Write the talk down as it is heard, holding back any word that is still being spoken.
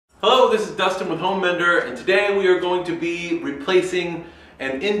Hello, this is Dustin with Home Mender, and today we are going to be replacing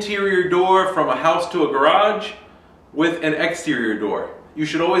an interior door from a house to a garage with an exterior door. You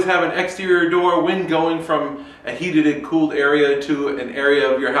should always have an exterior door when going from a heated and cooled area to an area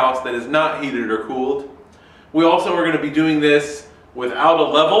of your house that is not heated or cooled. We also are going to be doing this without a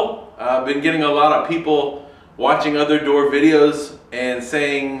level. I've been getting a lot of people watching other door videos and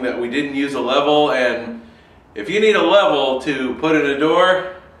saying that we didn't use a level, and if you need a level to put in a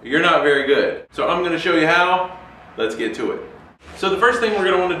door, you're not very good. So I'm going to show you how. Let's get to it. So the first thing we're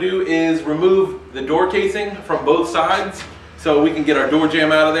going to want to do is remove the door casing from both sides so we can get our door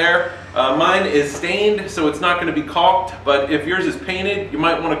jamb out of there. Mine is stained, so it's not going to be caulked, but if yours is painted, you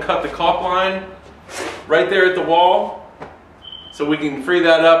might want to cut the caulk line right there at the wall so we can free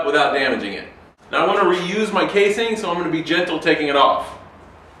that up without damaging it. Now I want to reuse my casing, so I'm going to be gentle taking it off.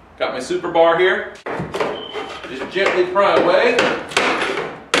 Got my super bar here. Just gently pry away.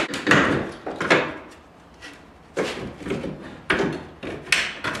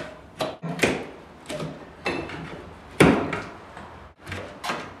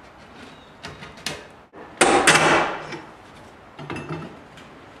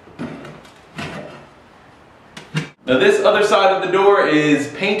 Now this other side of the door is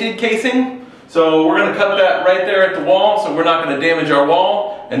painted casing, so we're going to cut that right there at the wall, so we're not going to damage our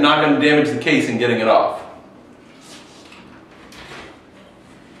wall and not going to damage the casing getting it off.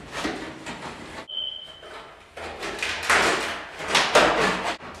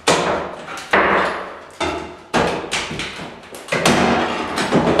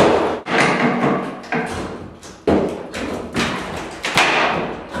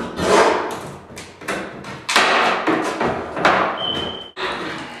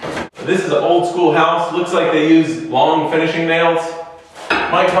 This is an old school house. Looks like they use long finishing nails.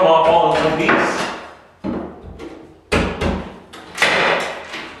 Might come off all in one piece.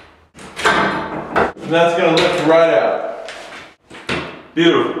 And that's going to lift right out.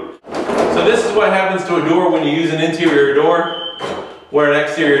 Beautiful. So this is what happens to a door when you use an interior door, where an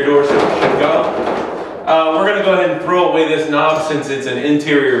exterior door should go. We're going to go ahead and throw away this knob since it's an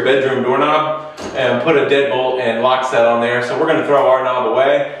interior bedroom doorknob, and put a deadbolt and lock set on there. So we're going to throw our knob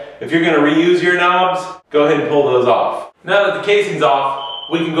away. If you're going to reuse your knobs, go ahead and pull those off. Now that the casing's off,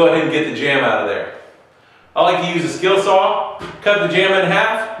 we can go ahead and get the jamb out of there. I like to use a skill saw, cut the jamb in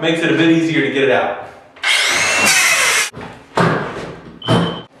half, makes it a bit easier to get it out.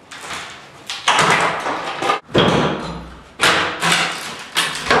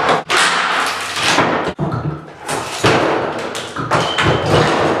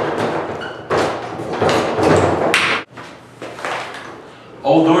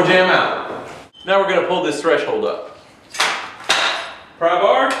 Old door jamb out. Now we're going to pull this threshold up. Pry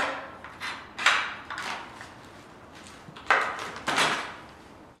bar.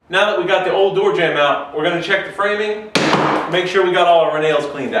 Now that we got the old door jamb out, we're going to check the framing, make sure we got all of our nails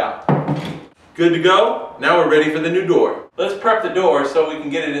cleaned out. Good to go. Now we're ready for the new door. Let's prep the door so we can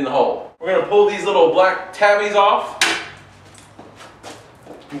get it in the hole. We're going to pull these little black tabbies off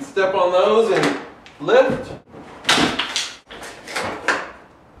and step on those and lift.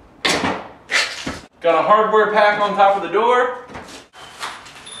 Got a hardware pack on top of the door.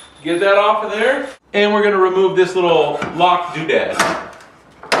 Get that off of there. And we're going to remove this little lock doodad.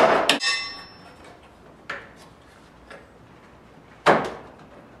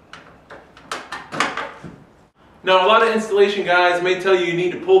 Now a lot of installation guys may tell you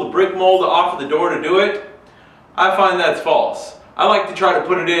need to pull the brick mold off of the door to do it. I find that's false. I like to try to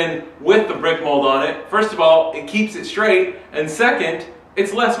put it in with the brick mold on it. First of all, it keeps it straight, and second,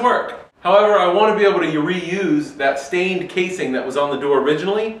 it's less work. However, I want to be able to reuse that stained casing that was on the door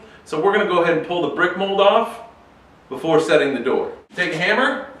originally, so we're going to go ahead and pull the brick mold off before setting the door. Take a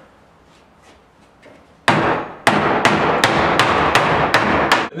hammer,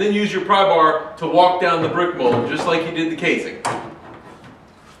 and then use your pry bar to walk down the brick mold just like you did the casing.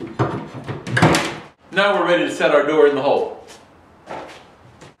 Now we're ready to set our door in the hole.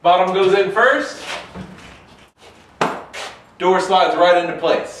 Bottom goes in first, door slides right into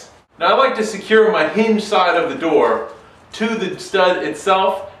place. Now I like to secure my hinge side of the door to the stud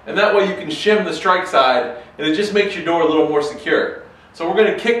itself, and that way you can shim the strike side and it just makes your door a little more secure. So we're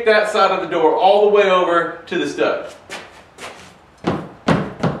going to kick that side of the door all the way over to the stud.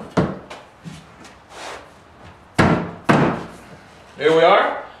 There we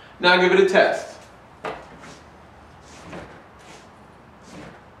are. Now give it a test.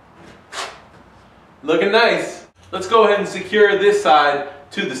 Looking nice. Let's go ahead and secure this side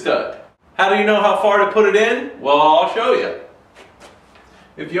to the stud. How do you know how far to put it in? Well, I'll show you.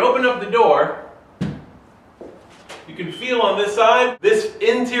 If you open up the door, you can feel on this side, this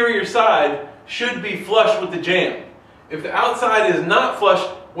interior side should be flush with the jamb. If the outside is not flush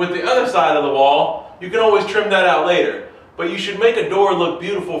with the other side of the wall, you can always trim that out later. But you should make a door look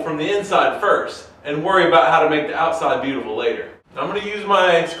beautiful from the inside first and worry about how to make the outside beautiful later. I'm going to use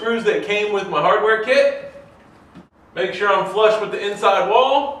my screws that came with my hardware kit. Make sure I'm flush with the inside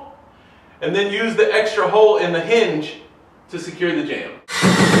wall, and then use the extra hole in the hinge to secure the jamb.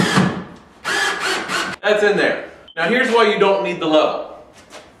 That's in there. Now here's why you don't need the level.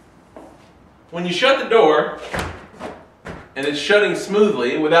 When you shut the door, and it's shutting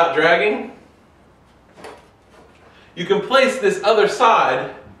smoothly without dragging, you can place this other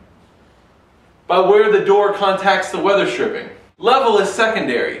side by where the door contacts the weather stripping. Level is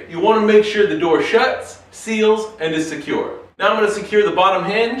secondary. You want to make sure the door shuts, seals, and is secure. Now I'm going to secure the bottom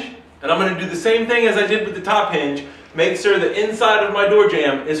hinge, and I'm going to do the same thing as I did with the top hinge. Make sure the inside of my door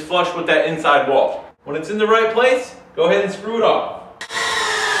jamb is flush with that inside wall. When it's in the right place, go ahead and screw it off.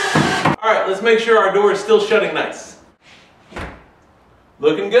 Alright, let's make sure our door is still shutting nice.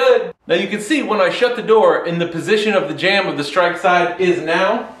 Looking good. Now you can see when I shut the door in the position of the jamb of the strike side is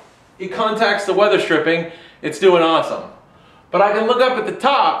now, it contacts the weather stripping. It's doing awesome. But I can look up at the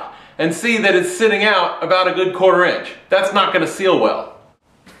top and see that it's sitting out about a good 1/4 inch. That's not going to seal well.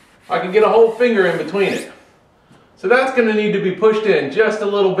 I can get a whole finger in between it. So that's going to need to be pushed in just a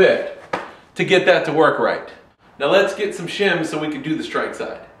little bit to get that to work right. Now let's get some shims so we can do the strike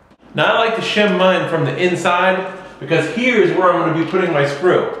side. Now I like to shim mine from the inside because here's where I'm going to be putting my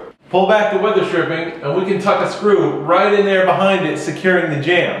screw. Pull back the weather stripping and we can tuck a screw right in there behind it, securing the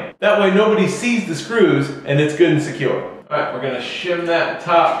jamb. That way nobody sees the screws and it's good and secure. Alright, we're going to shim that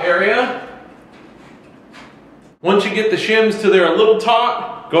top area. Once you get the shims to they're a little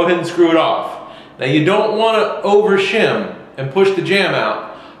taut, go ahead and screw it off. Now you don't want to over shim and push the jamb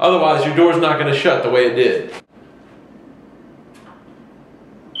out, otherwise your door's not going to shut the way it did.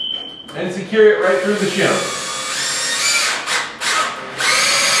 And secure it right through the shim.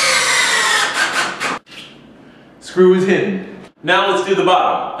 Screw is hidden. Now let's do the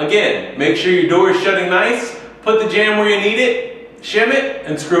bottom. Again, make sure your door is shutting nice. Put the jamb where you need it, shim it,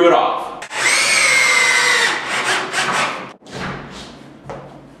 and screw it off.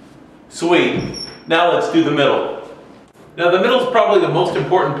 Sweet. Now let's do the middle. Now the middle is probably the most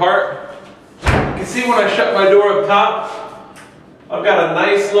important part. You can see when I shut my door up top, I've got a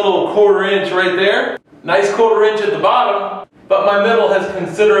nice little 1/4 inch right there. Nice 1/4 inch at the bottom, but my middle has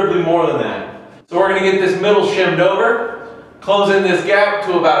considerably more than that. So we're going to get this middle shimmed over, closing this gap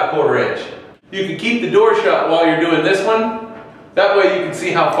to about a 1/4 inch. You can keep the door shut while you're doing this one. That way you can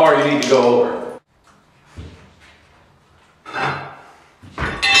see how far you need to go over.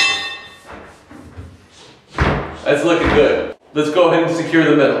 That's looking good. Let's go ahead and secure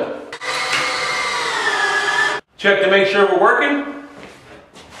the middle. Check to make sure we're working.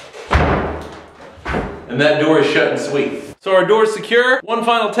 And that door is shut and sweet. So our door is secure. One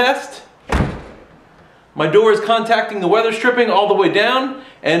final test. My door is contacting the weather stripping all the way down,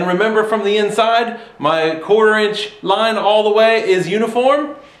 and remember from the inside, my 1/4 inch line all the way is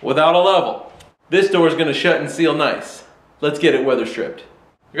uniform without a level. This door is going to shut and seal nice. Let's get it weather stripped.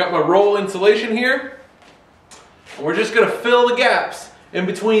 I got my roll insulation here, and we're just going to fill the gaps in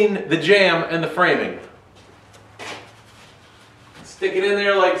between the jamb and the framing. Stick it in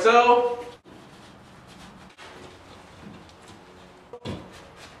there like so.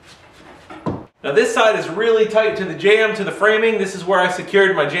 Now this side is really tight to the jamb, to the framing. This is where I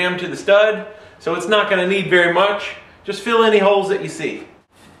secured my jamb to the stud, so it's not going to need very much. Just fill any holes that you see.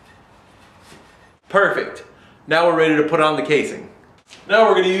 Perfect. Now we're ready to put on the casing. Now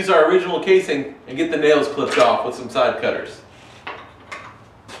we're going to use our original casing and get the nails clipped off with some side cutters.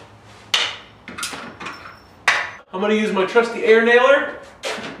 I'm going to use my trusty air nailer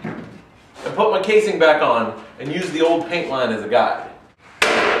and put my casing back on and use the old paint line as a guide.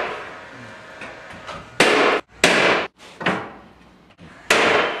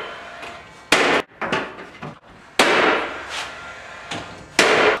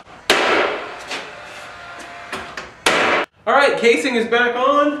 Alright, casing is back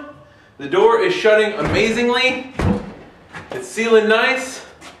on. The door is shutting amazingly. It's sealing nice.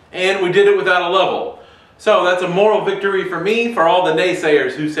 And we did it without a level. So that's a moral victory for me, for all the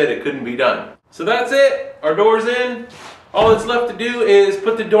naysayers who said it couldn't be done. So that's it. Our door's in. All that's left to do is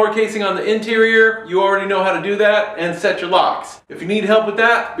put the door casing on the interior. You already know how to do that, and set your locks. If you need help with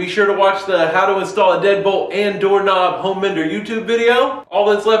that, be sure to watch the how to install a deadbolt and doorknob home mender YouTube video. All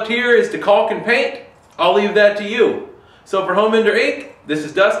that's left here is to caulk and paint. I'll leave that to you. So for Home Mender Inc., this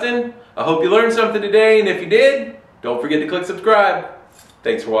is Dustin. I hope you learned something today, and if you did, don't forget to click subscribe.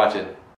 Thanks for watching.